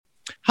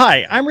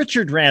Hi, I'm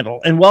Richard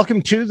Randall, and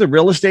welcome to The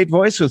Real Estate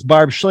Voice with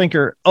Barb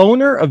Schlinker,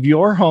 owner of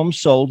Your Home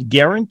Sold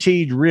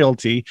Guaranteed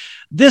Realty.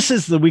 This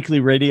is the weekly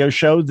radio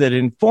show that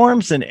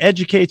informs and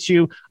educates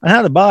you on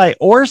how to buy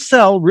or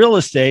sell real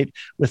estate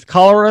with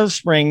Colorado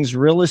Springs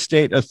Real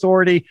Estate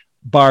Authority.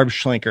 Barb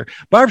Schlinker.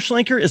 Barb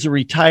Schlinker is a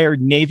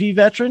retired Navy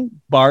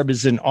veteran. Barb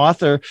is an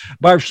author.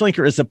 Barb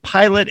Schlinker is a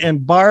pilot,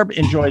 and Barb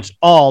enjoys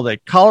all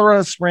that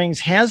Colorado Springs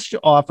has to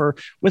offer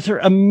with her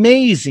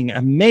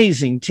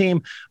amazing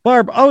team.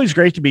 Barb, always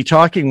great to be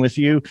talking with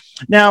you.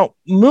 Now,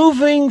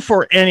 moving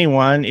for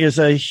anyone is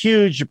a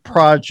huge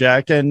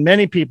project, and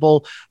many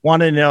people want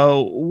to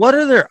know what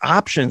are their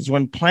options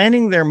when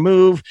planning their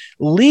move,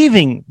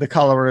 leaving the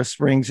Colorado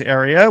Springs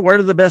area. What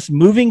are the best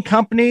moving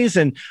companies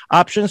and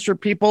options for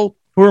people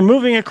who are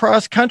moving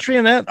across country?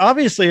 And that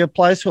obviously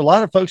applies to a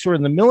lot of folks who are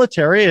in the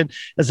military. And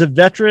as a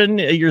veteran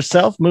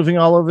yourself, moving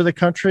all over the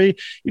country,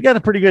 you got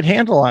a pretty good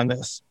handle on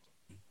this.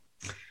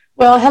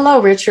 Well,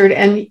 hello, Richard.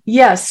 And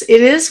yes,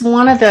 it is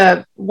one of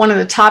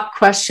the top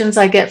questions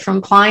I get from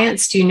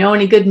clients. Do you know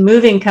any good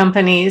moving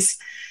companies?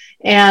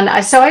 And I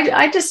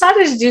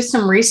decided to do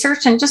some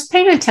research and just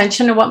paying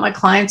attention to what my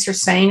clients are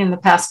saying in the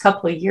past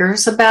couple of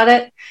years about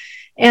it.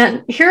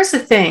 And here's the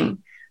thing.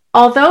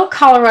 Although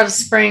Colorado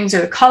Springs,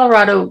 or the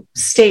Colorado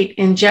state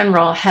in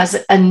general,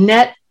 has a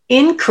net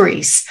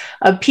increase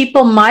of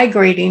people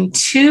migrating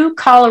to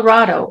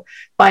Colorado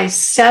by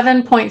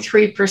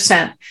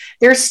 7.3%,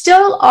 there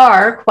still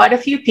are quite a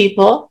few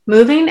people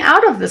moving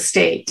out of the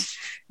state.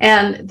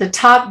 And the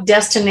top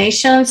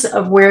destinations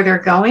of where they're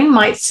going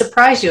might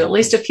surprise you. At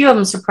least a few of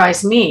them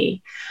surprise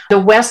me. The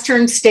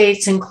western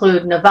states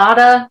include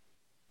Nevada,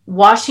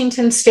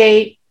 Washington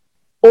State,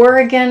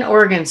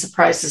 Oregon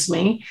surprises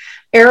me,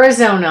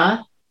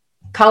 Arizona,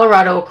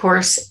 Colorado, of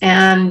course,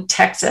 and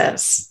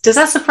Texas. Does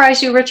that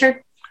surprise you,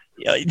 Richard?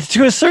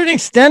 To a certain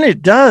extent,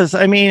 it does.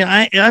 I mean,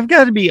 I've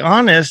got to be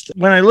honest.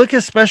 When I look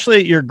especially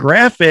at your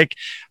graphic,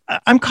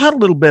 I'm caught a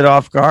little bit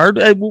off guard.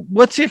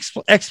 What's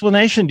the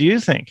explanation, do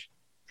you think?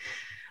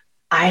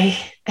 I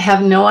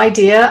have no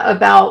idea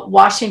about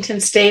Washington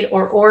State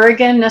or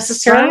Oregon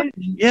necessarily. Right?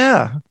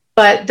 Yeah.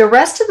 But the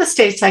rest of the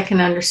states I can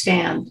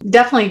understand.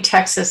 Definitely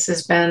Texas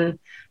has been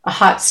a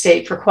hot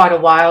state for quite a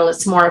while.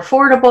 It's more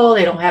affordable.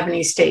 They don't have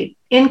any state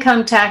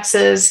income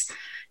taxes,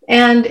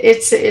 and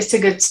it's a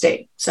good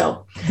state.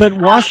 So, but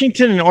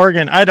Washington and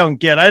Oregon, I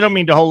don't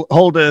mean to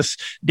hold us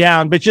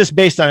down, but just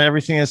based on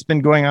everything that's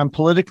been going on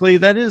politically,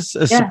 that is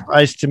a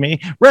surprise to me.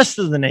 Rest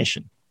of the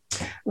nation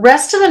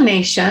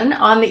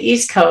on the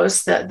East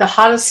Coast, the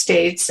hottest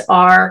states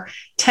are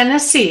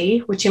Tennessee,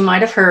 which you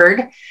might have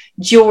heard,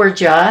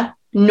 Georgia,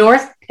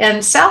 North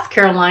and South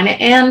Carolina,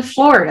 and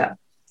Florida.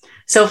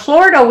 So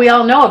Florida, we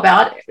all know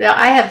about.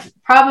 I have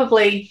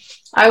probably,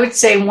 I would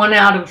say 1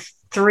 out of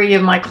 3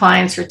 of my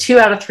clients, or 2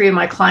 out of 3 of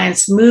my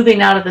clients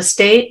moving out of the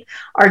state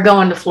are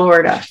going to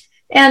Florida.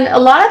 And a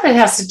lot of it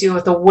has to do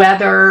with the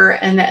weather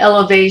and the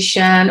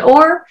elevation,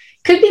 or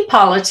could be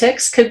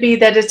politics, could be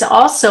that it's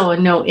also a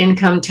no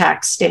income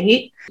tax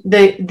state.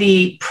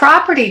 The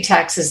property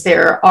taxes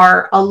there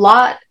are a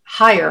lot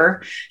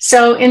higher.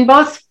 So in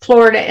both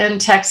Florida and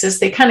Texas,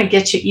 they kind of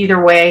get you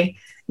either way.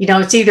 You know,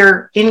 it's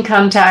either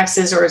income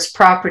taxes or it's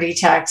property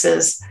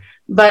taxes,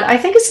 but I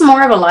think it's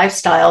more of a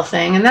lifestyle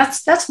thing. And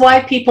that's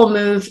why people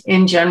move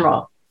in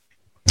general.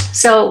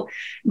 So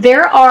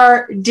there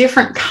are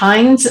different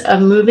kinds of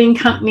moving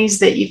companies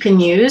that you can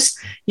use.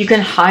 You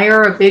can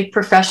hire a big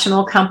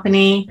professional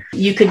company.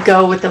 You could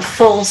go with a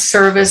full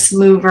service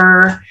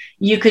mover.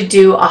 You could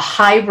do a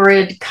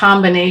hybrid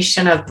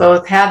combination of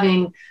both,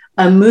 having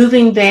a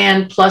moving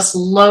van plus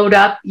load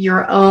up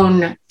your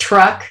own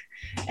truck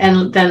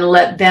and then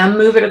let them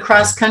move it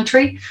across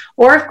country.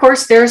 Or, of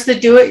course, there's the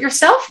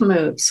do-it-yourself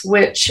moves,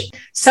 which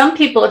some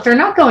people, if they're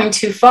not going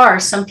too far,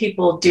 some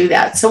people do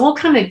that. So we'll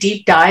kind of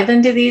deep dive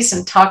into these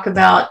and talk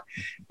about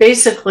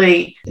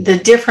basically the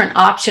different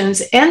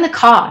options and the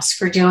cost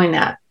for doing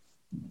that.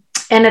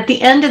 And at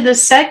the end of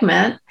this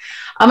segment,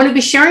 I'm going to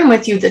be sharing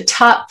with you the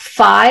top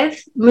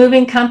 5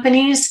 moving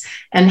companies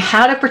and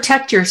how to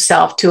protect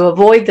yourself to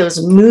avoid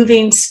those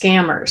moving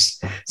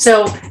scammers.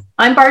 So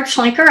I'm Barb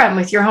Schlinker. I'm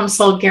with Your Home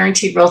Sold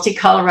Guaranteed Realty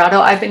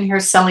Colorado. I've been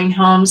here selling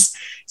homes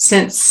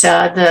since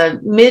the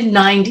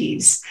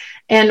mid-90s.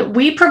 And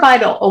we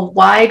provide a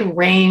wide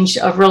range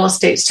of real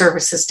estate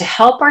services to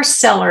help our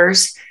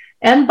sellers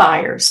and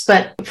buyers.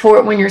 But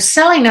for when you're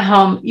selling a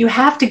home, you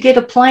have to get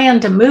a plan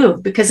to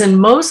move, because in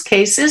most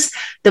cases,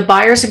 the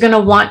buyers are going to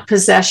want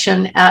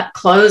possession at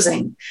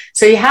closing.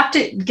 So you have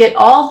to get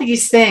all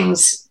these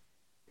things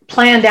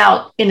planned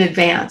out in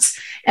advance.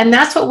 And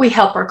that's what we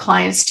help our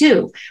clients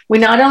do. We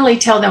not only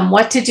tell them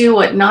what to do,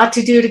 what not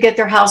to do to get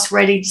their house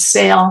ready to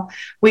sell,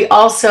 we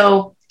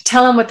also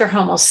tell them what their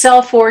home will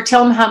sell for,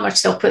 tell them how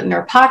much they'll put in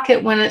their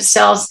pocket when it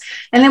sells.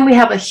 And then we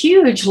have a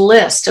huge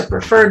list of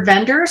preferred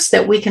vendors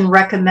that we can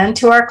recommend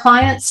to our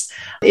clients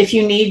if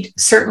you need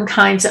certain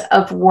kinds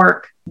of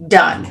work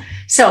done.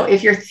 So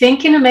if you're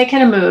thinking of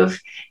making a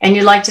move and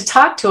you'd like to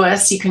talk to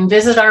us, you can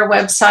visit our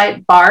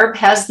website,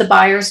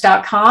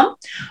 barbhasthebuyers.com,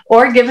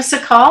 or give us a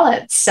call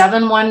at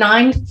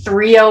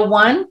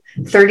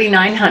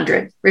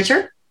 719-301-3900.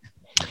 Richard?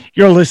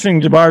 You're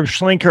listening to Barb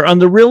Schlinker on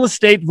The Real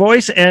Estate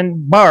Voice,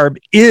 and Barb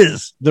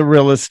is the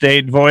Real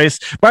Estate Voice.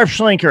 Barb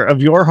Schlinker of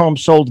Your Home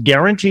Sold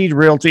Guaranteed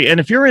Realty. And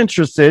if you're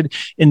interested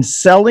in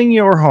selling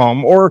your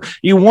home or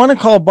you want to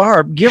call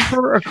Barb, give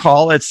her a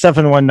call at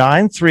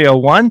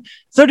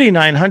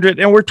 719-301-3900.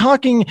 And we're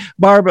talking,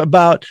 Barb,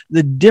 about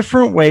the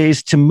different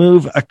ways to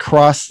move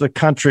across the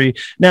country.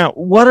 Now,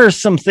 what are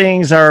some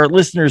things our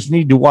listeners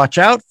need to watch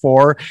out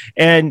for?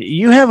 And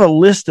you have a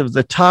list of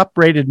the top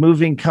rated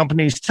moving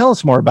companies. Tell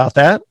us more about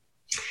that.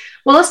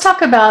 Well, let's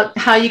talk about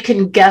how you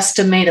can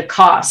guesstimate a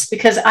cost,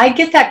 because I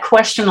get that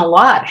question a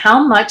lot.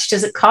 How much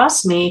does it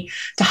cost me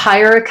to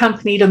hire a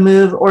company to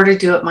move or to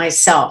do it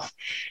myself?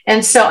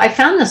 And so I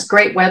found this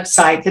great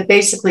website that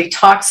basically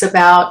talks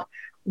about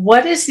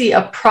what is the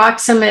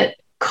approximate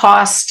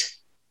cost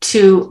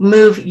to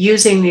move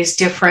using these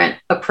different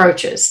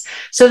approaches.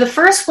 So the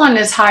first one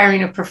is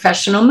hiring a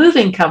professional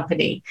moving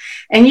company.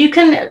 And you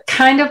can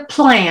kind of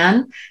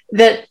plan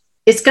that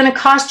it's going to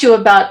cost you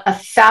about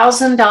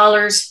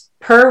 $1,000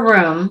 per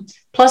room,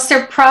 plus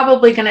they're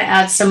probably going to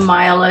add some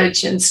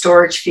mileage and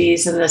storage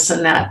fees and this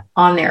and that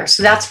on there.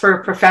 So that's for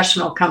a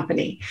professional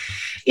company.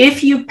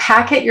 If you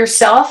pack it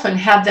yourself and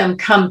have them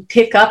come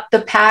pick up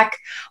the pack,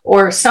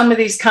 or some of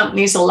these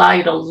companies allow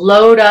you to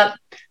load up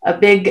a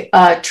big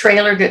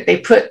trailer that they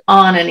put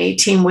on an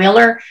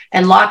 18-wheeler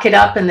and lock it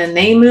up, and then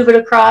they move it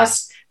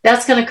across,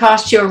 that's going to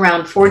cost you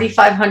around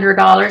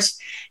 $4,500.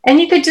 And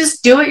you could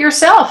just do it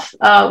yourself.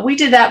 We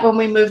did that when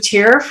we moved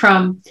here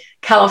from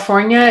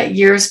California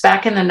years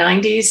back in the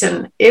 90s,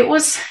 and it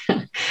was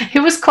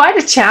quite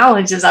a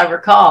challenge, as I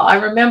recall. I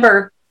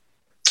remember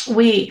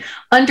we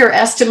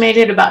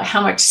underestimated about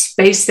how much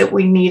space that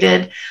we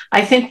needed.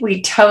 I think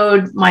we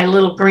towed my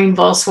little green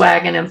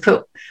Volkswagen and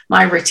put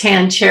my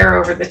rattan chair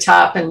over the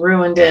top and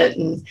ruined it.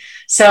 And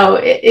so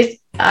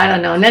I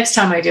don't know, next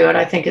time I do it,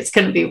 I think it's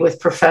going to be with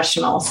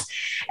professionals.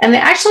 And they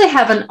actually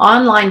have an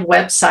online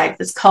website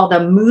that's called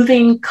a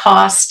moving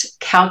cost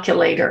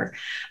calculator.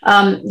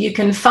 You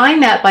can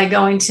find that by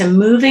going to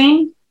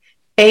moving,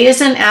 A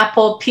as in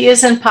Apple, P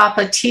as in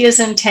Papa, T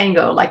as in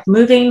Tango, like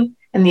moving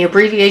and the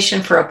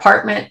abbreviation for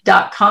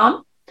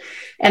apartment.com.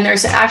 And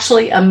there's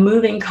actually a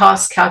moving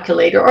cost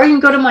calculator, or you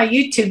can go to my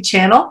YouTube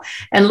channel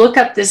and look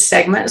up this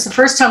segment. It's the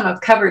first time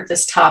I've covered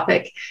this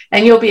topic,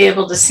 and you'll be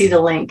able to see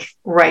the link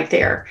right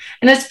there.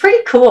 And it's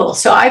pretty cool.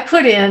 So I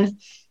put in,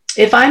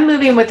 if I'm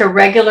moving with a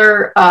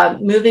regular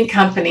moving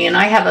company and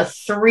I have a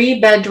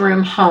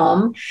 3-bedroom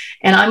home,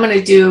 and I'm going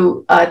to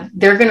do,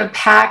 they're going to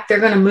pack, they're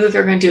going to move,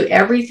 they're going to do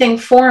everything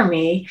for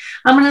me,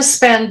 I'm going to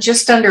spend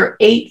just under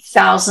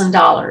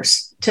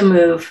 $8,000 to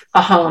move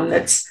a home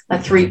that's a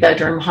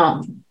 3-bedroom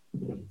home.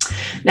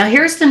 Now,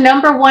 here's the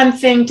number one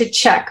thing to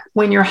check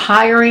when you're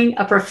hiring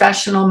a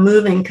professional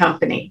moving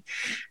company.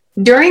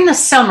 During the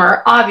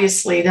summer,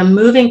 obviously, the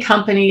moving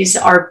companies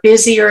are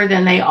busier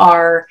than they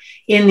are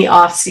in the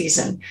off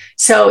season.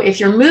 So if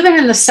you're moving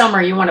in the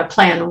summer, you want to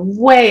plan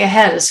way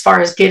ahead as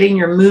far as getting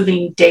your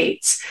moving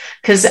dates,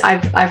 because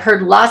I've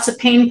heard lots of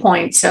pain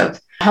points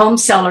of home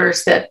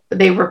sellers that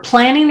they were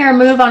planning their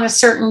move on a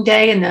certain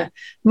day and the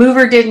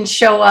mover didn't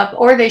show up,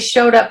 or they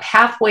showed up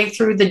halfway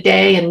through the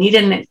day and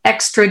needed an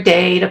extra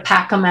day to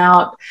pack them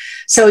out.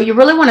 So you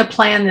really want to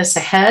plan this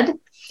ahead.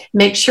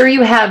 Make sure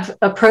you have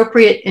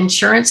appropriate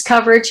insurance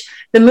coverage.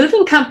 The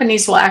moving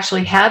companies will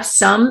actually have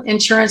some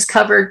insurance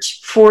coverage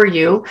for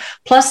you.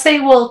 Plus, they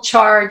will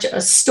charge a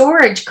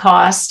storage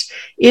cost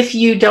if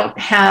you don't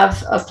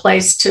have a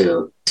place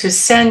to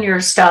send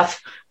your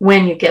stuff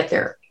when you get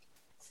there.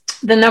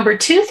 The number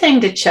two thing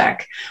to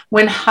check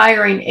when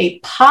hiring a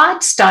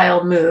pod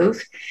style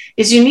move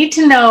is you need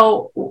to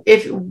know,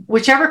 if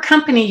whichever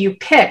company you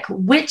pick,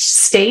 which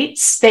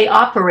states they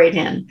operate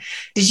in.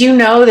 Did you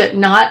know that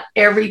not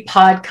every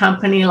pod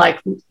company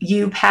like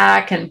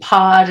U-Pack and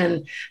Pod,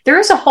 and there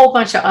is a whole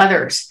bunch of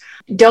others,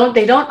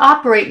 they don't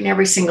operate in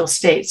every single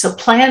state. So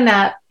plan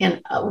that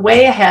in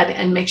way ahead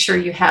and make sure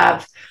you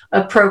have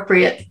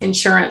appropriate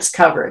insurance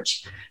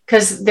coverage,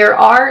 because there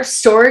are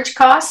storage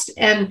costs,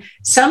 and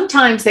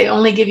sometimes they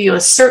only give you a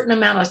certain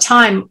amount of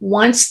time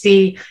once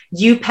the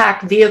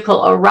U-Pack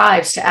vehicle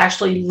arrives to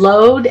actually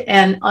load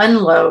and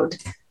unload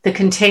the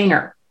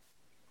container.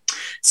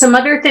 Some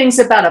other things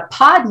about a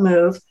pod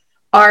move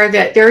are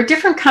that there are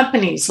different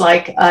companies,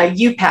 like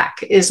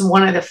U-Pack is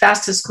one of the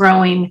fastest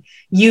growing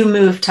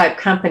U-Move type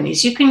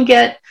companies. You can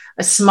get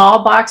a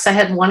small box. I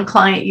had one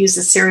client use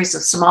a series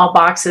of small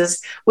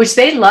boxes, which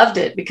they loved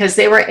it because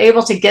they were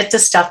able to get to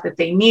stuff that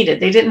they needed.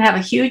 They didn't have a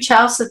huge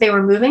house that they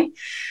were moving.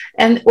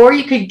 Or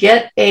you could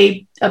get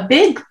a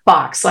big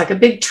box, like a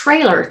big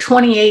trailer,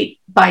 28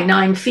 by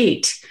 9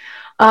 feet.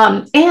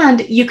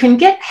 And you can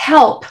get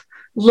help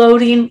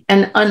loading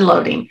and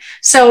unloading.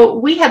 So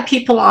we have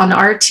people on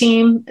our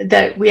team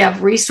that we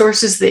have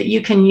resources that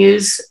you can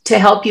use to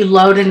help you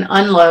load and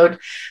unload.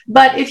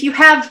 But if you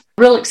have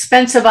real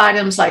expensive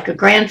items like a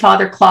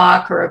grandfather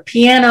clock or a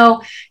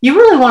piano, you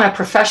really want a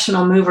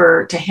professional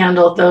mover to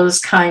handle those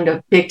kind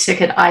of big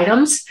ticket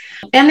items.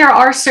 And there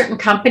are certain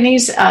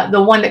companies,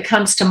 the one that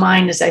comes to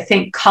mind is I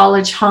think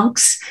College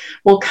Hunks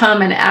will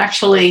come and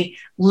actually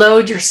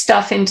load your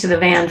stuff into the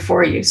van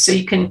for you. So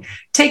you can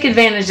take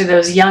advantage of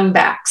those young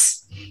backs.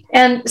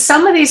 And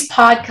some of these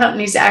pod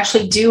companies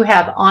actually do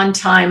have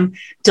on-time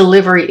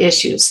delivery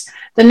issues.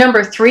 The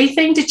number 3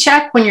 thing to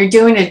check when you're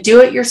doing a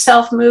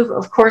do-it-yourself move,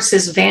 of course,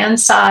 is van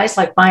size,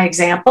 like my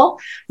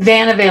example,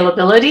 van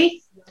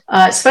availability,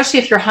 especially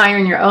if you're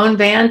hiring your own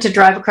van to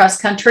drive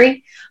across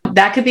country.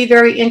 That could be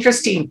very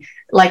interesting.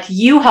 Like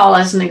U-Haul,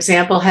 as an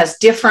example, has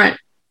different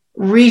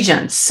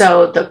regions.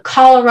 So the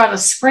Colorado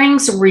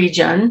Springs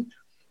region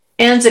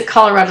ends at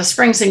Colorado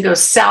Springs and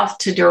goes south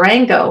to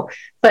Durango.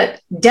 But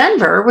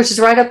Denver, which is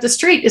right up the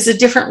street, is a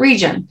different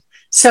region.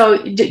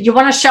 So you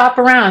want to shop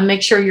around and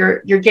make sure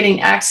you're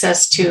getting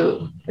access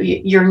to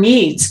your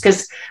needs.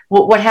 Because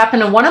what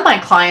happened to one of my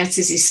clients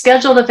is he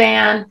scheduled a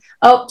van.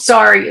 Oh,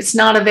 sorry, it's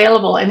not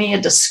available. And he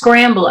had to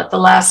scramble at the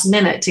last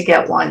minute to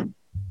get one.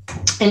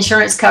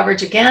 Insurance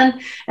coverage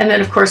again, and then,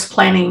 of course,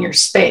 planning your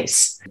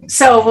space.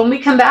 So when we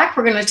come back,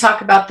 we're going to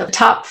talk about the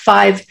top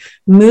 5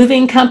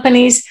 moving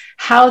companies,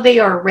 how they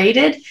are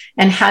rated,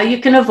 and how you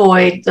can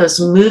avoid those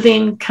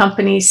moving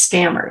company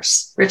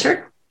scammers.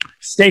 Richard?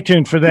 Stay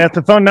tuned for that.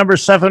 The phone number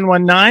is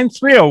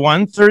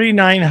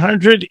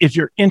 719-301-3900. If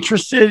you're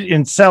interested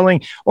in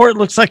selling, or it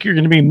looks like you're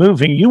going to be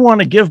moving, you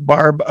want to give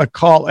Barb a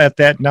call at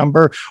that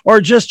number, or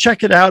just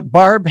check it out.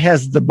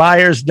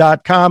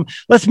 BarbHasTheBuyers.com.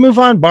 Let's move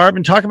on, Barb,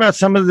 and talk about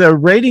some of the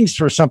ratings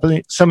for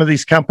some of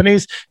these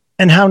companies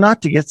and how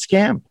not to get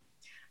scammed.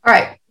 All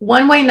right.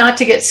 One way not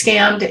to get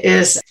scammed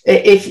is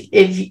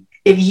if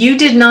you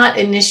did not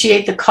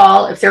initiate the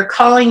call, if they're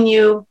calling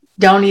you,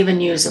 don't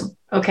even use them.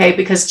 Okay,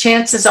 because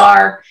chances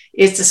are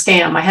it's a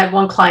scam. I had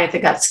one client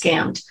that got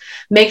scammed.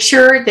 Make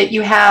sure that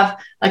you have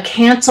a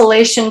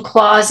cancellation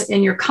clause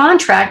in your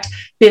contract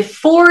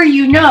before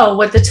you know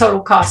what the total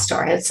costs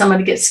are. I had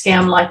somebody get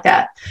scammed like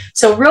that.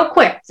 So real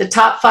quick, the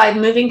top 5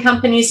 moving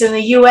companies in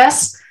the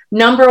U.S.,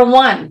 number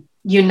 1,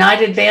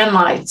 United Van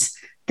Lines.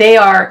 They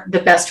are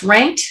the best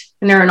ranked,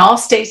 and they're in all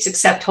states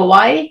except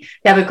Hawaii.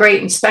 They have a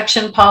great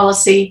inspection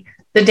policy.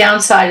 The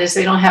downside is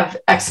they don't have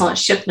excellent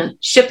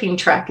shipping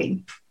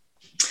tracking.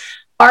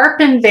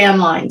 Arpin Van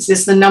Lines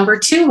is the number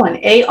 2 one,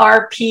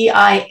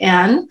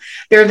 ARPIN.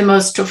 They're the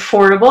most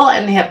affordable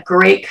and they have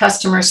great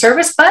customer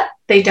service, but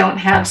they don't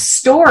have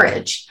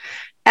storage.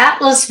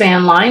 Atlas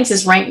Van Lines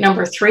is ranked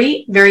number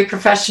 3, very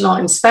professional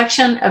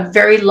inspection, a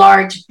very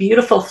large,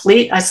 beautiful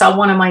fleet. I saw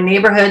one in my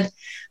neighborhood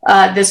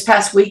this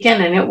past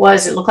weekend and it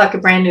looked like a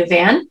brand new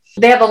van.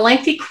 They have a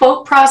lengthy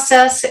quote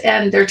process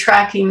and their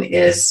tracking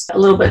is a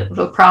little bit of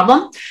a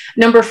problem.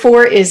 Number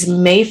 4 is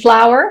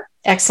Mayflower,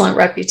 excellent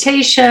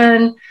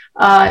reputation.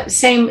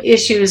 Same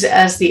issues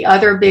as the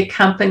other big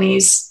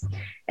companies.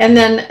 And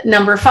then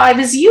number 5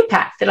 is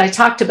U-Pack that I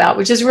talked about,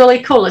 which is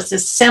really cool. It's a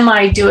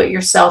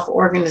semi-do-it-yourself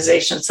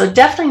organization. So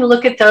definitely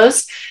look at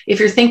those. If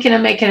you're thinking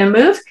of making a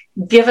move,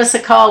 give us a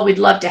call. We'd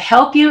love to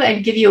help you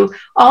and give you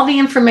all the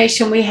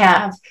information we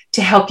have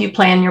to help you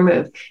plan your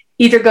move.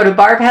 Either go to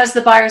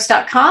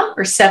barbhasthebuyers.com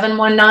or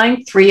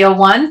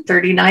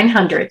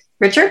 719-301-3900.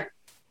 Richard?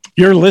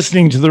 You're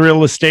listening to The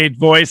Real Estate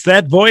Voice.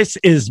 That voice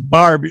is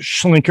Barb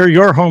Schlinker,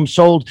 your home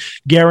sold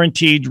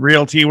guaranteed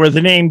realty, where the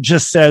name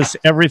just says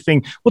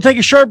everything. We'll take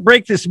a short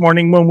break this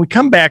morning. When we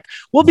come back,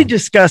 we'll be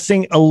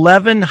discussing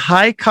 11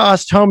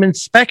 high-cost home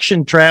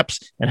inspection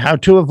traps and how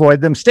to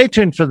avoid them. Stay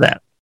tuned for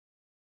that.